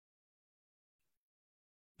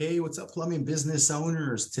Hey, what's up, plumbing business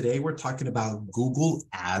owners? Today we're talking about Google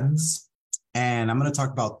Ads, and I'm going to talk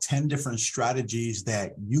about 10 different strategies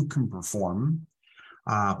that you can perform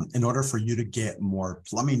in order for you to get more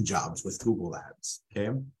plumbing jobs with Google Ads. Okay.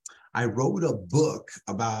 I wrote a book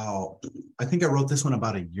I think I wrote this one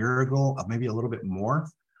about a year ago, maybe a little bit more.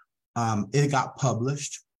 It got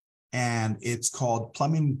published, and it's called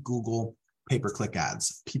Plumbing Google Pay-Per-Click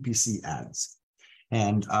Ads, PPC ads.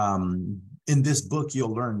 And in this book,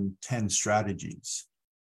 you'll learn 10 strategies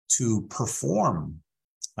to perform,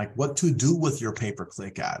 like what to do with your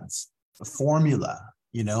pay-per-click ads, the formula,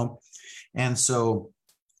 And so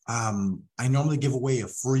I normally give away a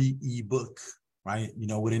free ebook, right? You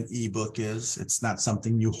know what an ebook is? It's not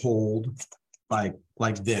something you hold like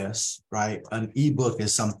this, right? An ebook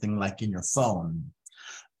is something like in your phone.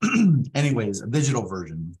 Anyways, a digital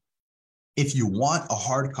version. If you want a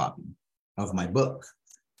hard copy of my book,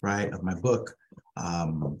 right?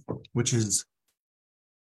 Which is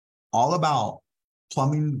all about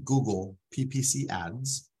plumbing Google PPC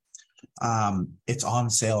ads. It's on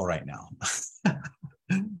sale right now.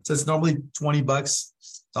 So it's normally $20.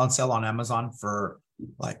 It's on sale on Amazon for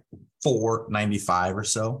like $4.95 or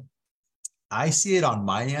so. I see it on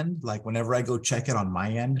my end. Like whenever I go check it on my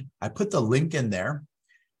end, I put the link in there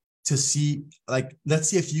to see, like, let's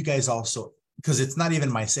see if you guys also, because it's not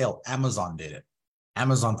even my sale. Amazon did it.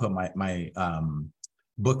 Amazon put my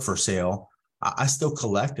book for sale. I still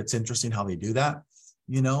collect. It's interesting how they do that,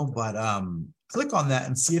 but click on that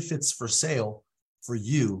and see if it's for sale for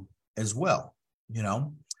you as well. I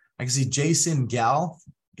can see Jason Gal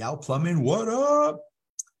Plumbing. What up?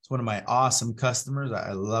 It's one of my awesome customers.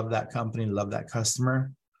 I love that company. Love that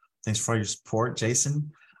customer. Thanks for your support,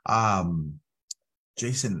 Jason.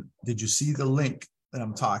 Jason, did you see the link that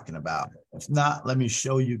I'm talking about? If not, let me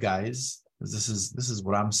show you guys, because this is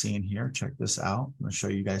what I'm seeing here. Check this out. I'm going to show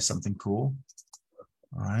you guys something cool.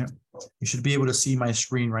 All right. You should be able to see my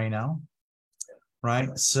screen right now.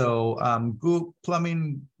 Right. So Google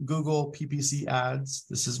Plumbing Google PPC ads.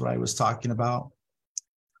 This is what I was talking about.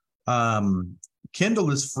 Kindle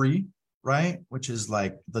is free, right? Which is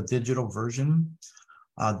like the digital version.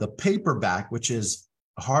 The paperback, which is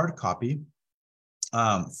a hard copy,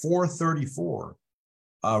 $4.34.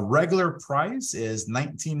 Regular price is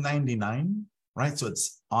 $19.99, right? So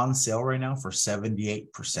it's on sale right now for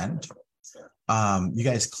 78%. You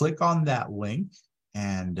guys click on that link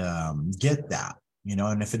and get that,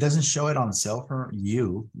 and if it doesn't show it on sale for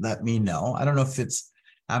you, let me know. I don't know if it's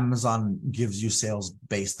Amazon gives you sales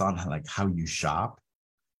based on like how you shop,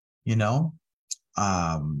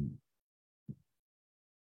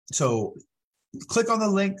 so click on the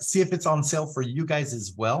link, see if it's on sale for you guys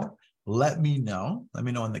as well. Let me know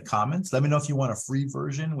in the comments. Let me know if you want a free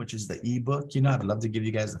version, which is the ebook. I'd love to give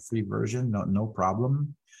you guys a free version. No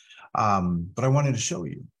problem. But I wanted to show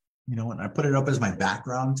you, and I put it up as my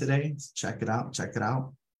background today. Check it out.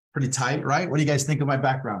 Pretty tight, right? What do you guys think of my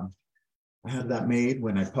background? I had that made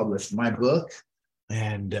when I published my book.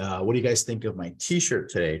 And what do you guys think of my t-shirt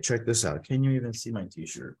today? Check this out. Can you even see my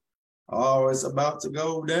t-shirt? Oh, it's about to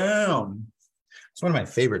go down. It's one of my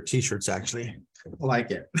favorite t-shirts, actually. I like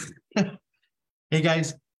it. Hey,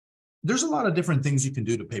 guys, there's a lot of different things you can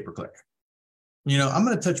do to pay-per-click. I'm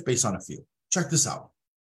going to touch base on a few. Check this out.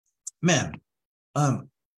 Man,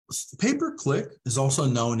 pay-per-click is also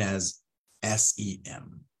known as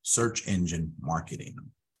SEM, search engine marketing.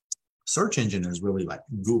 Search engine is really like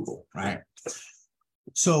Google, right?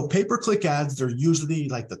 So pay-per-click ads, they're usually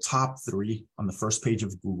like the top 3 on the first page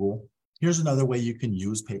of Google. Here's another way you can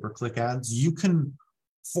use pay-per-click ads. You can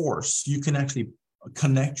actually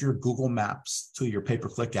connect your Google Maps to your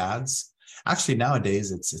pay-per-click ads. Actually,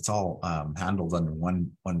 nowadays it's all handled under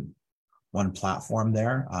one platform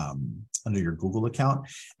there, under your Google account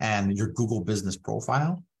and your Google business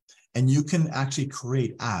profile. And you can actually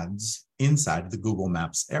create ads inside the Google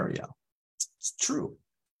Maps area. It's true.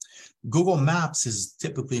 Google Maps is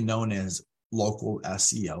typically known as local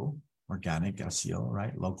SEO, organic SEO,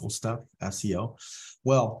 right? Local stuff, SEO.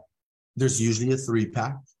 Well, there's usually a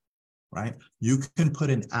 3-pack, right? You can put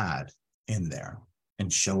an ad in there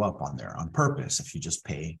and show up on there on purpose if you just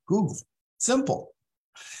pay Google. Simple.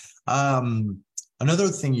 Another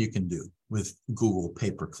thing you can do with Google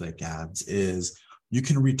pay-per-click ads is you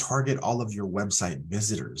can retarget all of your website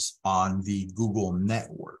visitors on the Google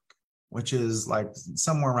network, which is like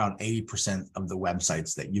somewhere around 80% of the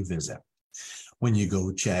websites that you visit. When you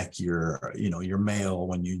go check your mail,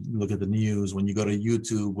 when you look at the news, when you go to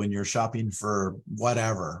YouTube, when you're shopping for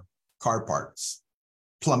whatever, car parts,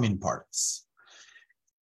 plumbing parts,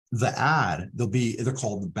 the ad, they're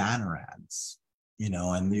called banner ads,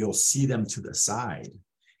 and you'll see them to the side.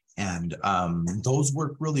 And those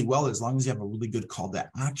work really well as long as you have a really good call to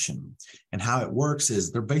action. And how it works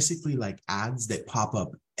is they're basically like ads that pop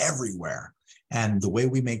up everywhere. And the way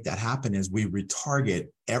we make that happen is we retarget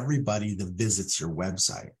everybody that visits your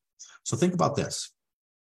website. So think about this.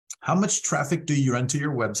 How much traffic do you run to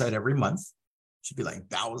your website every month? It should be like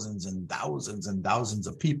thousands and thousands and thousands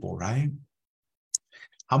of people, right?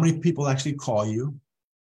 How many people actually call you,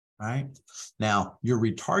 right? Now, your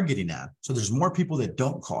retargeting ad. So there's more people that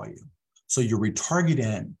don't call you. So your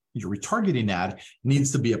retargeting ad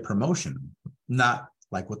needs to be a promotion, not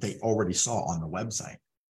like what they already saw on the website.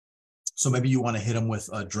 So maybe you want to hit them with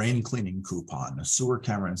a drain cleaning coupon, a sewer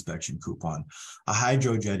camera inspection coupon, a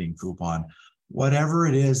hydrojetting coupon, whatever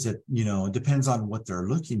it is that, it depends on what they're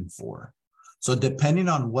looking for. So depending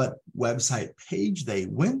on what website page they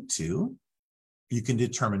went to, you can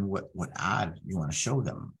determine what ad you want to show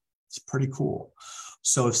them. It's pretty cool.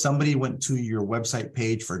 So if somebody went to your website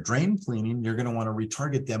page for drain cleaning, you're going to want to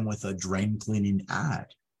retarget them with a drain cleaning ad,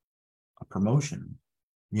 a promotion,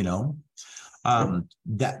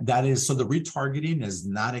 that is, so the retargeting is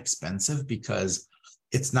not expensive because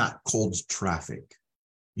it's not cold traffic.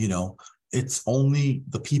 It's only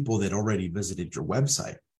the people that already visited your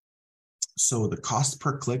website. So the cost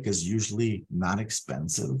per click is usually not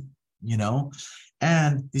expensive,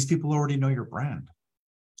 and these people already know your brand.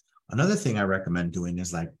 Another thing I recommend doing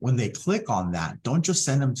is like when they click on that, don't just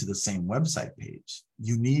send them to the same website page.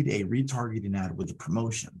 You need a retargeting ad with a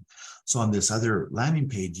promotion. So on this other landing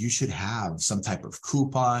page, you should have some type of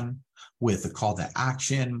coupon with a call to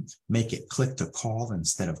action, make it click to call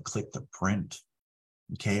instead of click to print.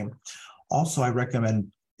 Okay. Also, I recommend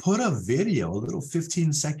put a video, a little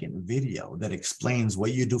 15-second video that explains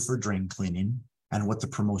what you do for drain cleaning and what the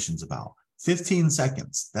promotion's about. 15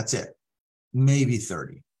 seconds. That's it. Maybe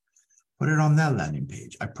 30. Put it on that landing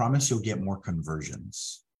page. I promise you'll get more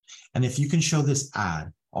conversions. And if you can show this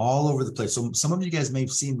ad all over the place. So some of you guys may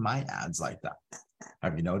have seen my ads like that.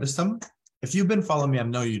 Have you noticed them? If you've been following me, I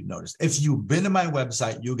know you've noticed. If you've been to my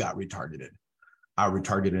website, you got retargeted. I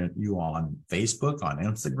retargeted you on Facebook, on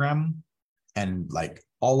Instagram, and like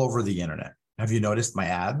all over the internet. Have you noticed my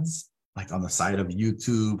ads? Like on the side of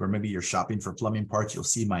YouTube, or maybe you're shopping for plumbing parts, you'll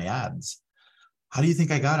see my ads. How do you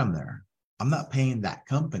think I got them there? I'm not paying that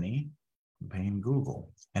company. I'm paying Google.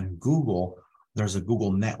 And Google, there's a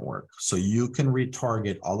Google network. So you can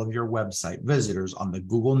retarget all of your website visitors on the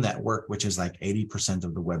Google network, which is like 80%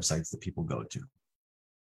 of the websites that people go to.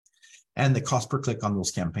 And the cost per click on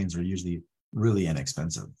those campaigns are usually really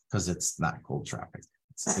inexpensive because it's not cold traffic.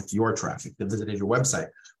 It's your traffic that visited your website.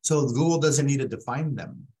 So Google doesn't need to define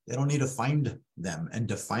them. They don't need to find them and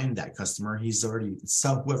define that customer. He's already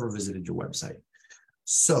whoever visited your website.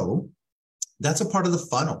 So that's a part of the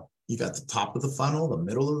funnel. You got the top of the funnel, the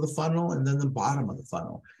middle of the funnel, and then the bottom of the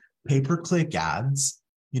funnel. Pay-per-click ads,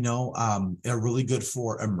 are really good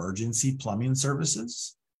for emergency plumbing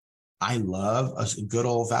services. I love a good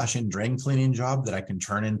old-fashioned drain cleaning job that I can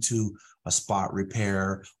turn into a spot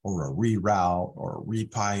repair or a reroute or a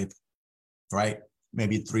repipe, right?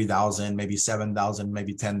 Maybe 3,000, maybe 7,000,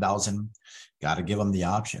 maybe 10,000. Got to give them the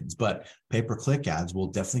options. But pay-per-click ads will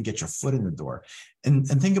definitely get your foot in the door. And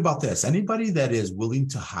think about this. Anybody that is willing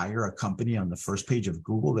to hire a company on the first page of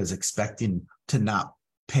Google is expecting to not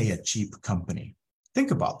pay a cheap company.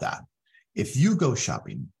 Think about that. If you go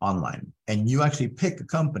shopping online and you actually pick a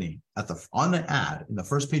company on the ad in the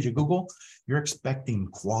first page of Google, you're expecting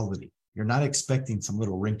quality. You're not expecting some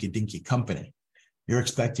little rinky-dinky company. You're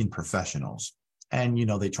expecting professionals. And,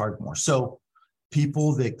 they charge more. So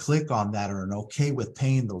people that click on that are okay with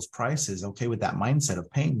paying those prices, okay with that mindset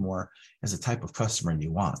of paying more as a type of customer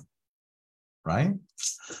you want, right?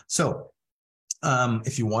 So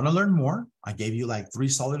if you want to learn more, I gave you like 3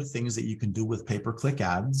 solid things that you can do with pay-per-click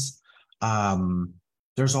ads.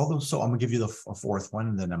 There's also, I'm gonna give you a 4th one,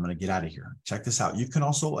 and then I'm gonna get out of here. Check this out. You can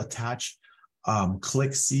also attach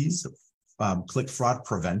ClickC's, click fraud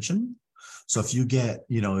prevention. So if you get,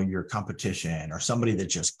 your competition or somebody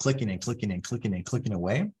that's just clicking and clicking and clicking and clicking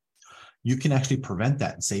away, you can actually prevent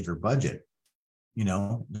that and save your budget.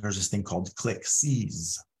 There's this thing called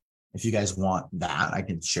ClickC's. If you guys want that, I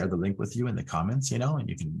can share the link with you in the comments, and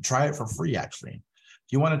you can try it for free, actually.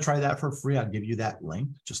 If you want to try that for free, I'll give you that link.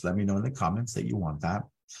 Just let me know in the comments that you want that.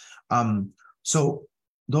 So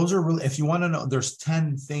those are really, if you want to know, there's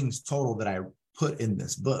 10 things total that I put in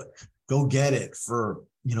this book. Go get it for,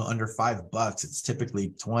 under $5. It's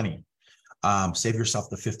typically 20. Save yourself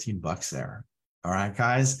the $15 there. All right,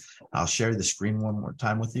 guys, I'll share the screen one more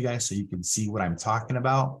time with you guys so you can see what I'm talking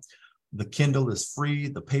about. The Kindle is free.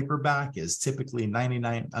 The paperback is typically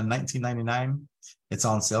 $19.99. It's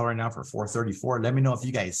on sale right now for $434. Let me know if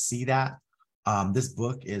you guys see that. This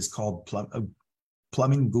book is called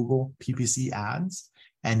Plumbing Google PPC Ads,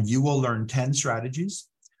 and you will learn 10 strategies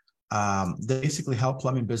that basically help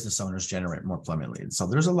plumbing business owners generate more plumbing leads. So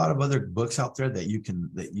there's a lot of other books out there that you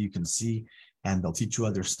can see, and they'll teach you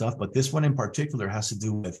other stuff. But this one in particular has to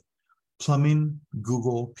do with plumbing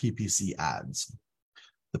Google PPC ads.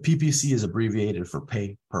 The PPC is abbreviated for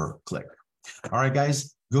pay per click. All right,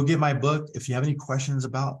 guys, go get my book. If you have any questions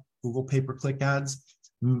about Google pay-per-click ads,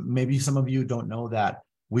 maybe some of you don't know that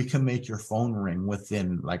we can make your phone ring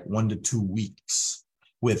within like 1 to 2 weeks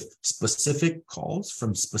with specific calls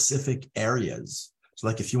from specific areas. So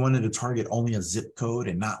like if you wanted to target only a zip code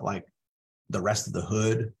and not like the rest of the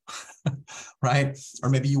hood, right? Or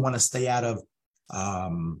maybe you want to stay out of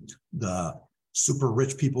the super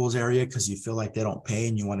rich people's area because you feel like they don't pay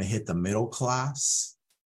and you want to hit the middle class.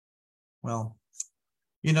 Well,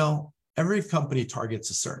 you know, every company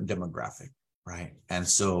targets a certain demographic, right? And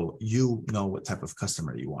so you know what type of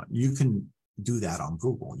customer you want. You can do that on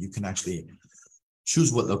Google. You can actually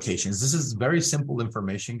choose what locations. This is very simple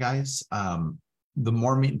information, guys. The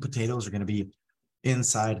more meat and potatoes are going to be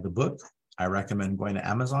inside the book. I recommend going to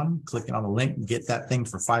Amazon, clicking on the link, get that thing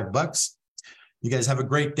for $5. You guys have a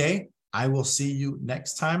great day. I will see you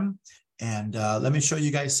next time. And let me show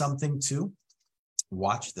you guys something too.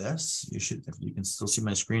 Watch this. You can still see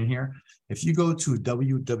my screen here. If you go to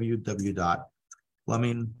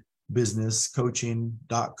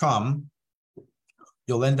www.plumbingbusinesscoaching.com,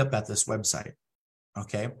 you'll end up at this website.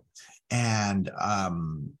 Okay. And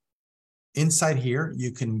inside here,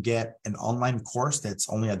 you can get an online course that's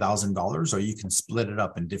only $1,000, or you can split it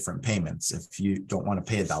up in different payments if you don't want to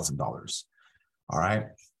pay $1,000. All right.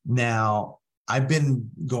 Now, I've been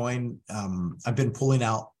pulling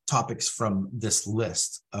out topics from this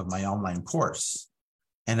list of my online course,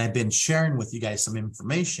 and I've been sharing with you guys some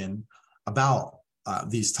information about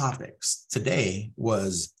these topics. Today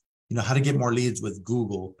was, how to get more leads with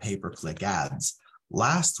Google pay-per-click ads.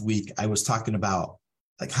 Last week, I was talking about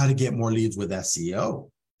like how to get more leads with SEO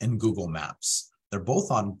and Google Maps. They're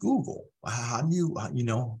both on Google. How do you,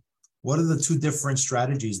 what are the two different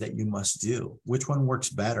strategies that you must do? Which one works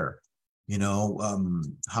better?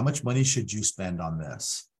 How much money should you spend on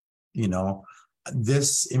this?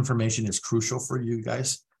 This information is crucial for you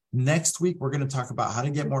guys. Next week, we're going to talk about how to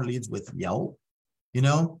get more leads with Yelp,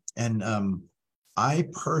 and I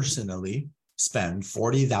personally spend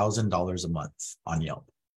 $40,000 a month on Yelp.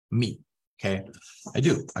 Me. Okay. I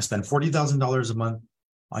do. I spend $40,000 a month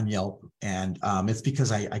on Yelp. And it's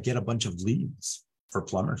because I get a bunch of leads for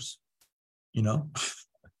plumbers, and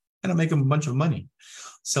I make them a bunch of money.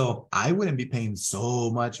 So I wouldn't be paying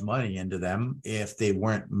so much money into them if they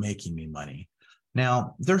weren't making me money.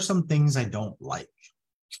 Now, there's some things I don't like.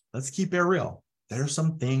 Let's keep it real. There's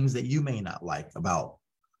some things that you may not like about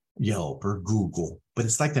Yelp or Google, but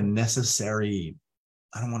it's like a necessary,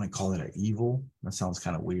 I don't want to call it an evil. That sounds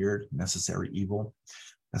kind of weird. Necessary evil.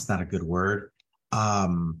 That's not a good word.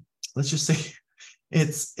 Let's just say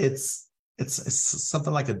it's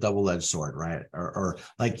something like a double-edged sword, right? Or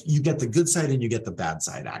like you get the good side and you get the bad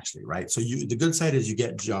side, actually, right? So the good side is you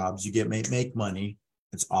get jobs, you get make money.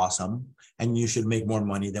 It's awesome, and you should make more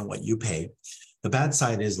money than what you pay. The bad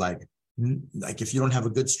side is like if you don't have a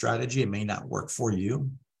good strategy, it may not work for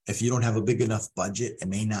you. If you don't have a big enough budget, it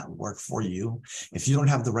may not work for you. If you don't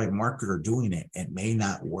have the right marketer doing it, it may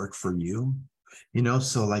not work for you.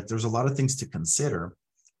 So like there's a lot of things to consider.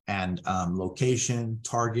 And location,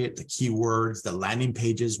 target, the keywords, the landing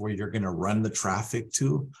pages where you're going to run the traffic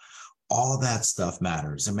to, all that stuff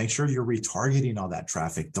matters. And make sure you're retargeting all that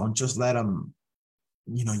traffic. Don't just let them,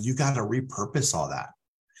 you got to repurpose all that.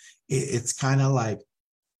 It's kind of like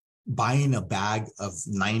buying a bag of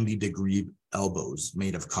 90-degree elbows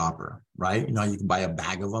made of copper, right? You can buy a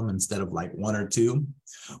bag of them instead of like one or two.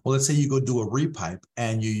 Well, let's say you go do a repipe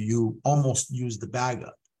and you almost use the bag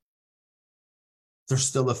up. There's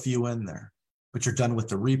still a few in there, but you're done with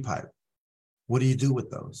the repipe. What do you do with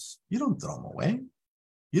those? You don't throw them away.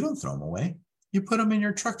 You put them in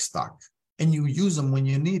your truck stock and you use them when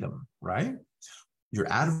you need them, right? You're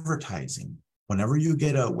advertising. Whenever you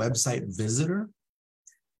get a website visitor,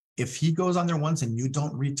 if he goes on there once and you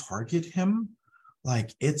don't retarget him,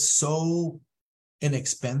 like it's so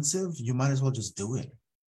inexpensive, you might as well just do it.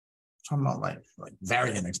 I'm talking about like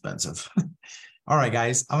very inexpensive. All right,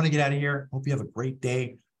 guys, I'm going to get out of here. Hope you have a great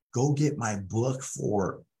day. Go get my book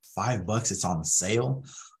for $5. It's on sale.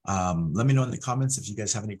 Let me know in the comments if you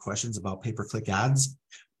guys have any questions about pay-per-click ads.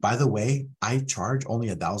 By the way, I charge only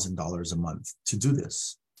 $1,000 a month to do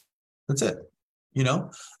this. That's it.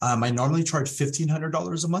 I normally charge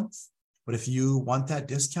 $1,500 a month, But if you want that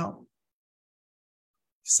discount,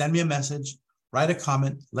 send me a message, write a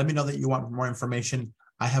comment, let me know that you want more information.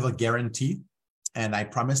 I have a guarantee, and I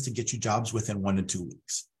promise to get you jobs within 1 to 2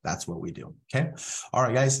 weeks. That's what we do. Okay. All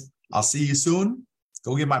right, guys. I'll see you soon.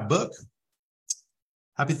 Go get my book.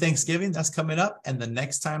 Happy Thanksgiving. That's coming up. And the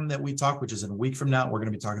next time that we talk, which is in a week from now, we're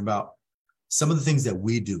going to be talking about some of the things that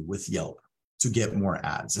we do with Yelp to get more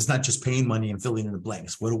ads. It's not just paying money and filling in the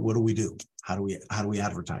blanks. What do we do? How do we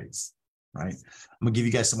advertise? Right. I'm gonna give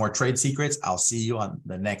you guys some more trade secrets. I'll see you on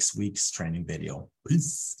the next week's training video.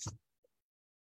 Peace.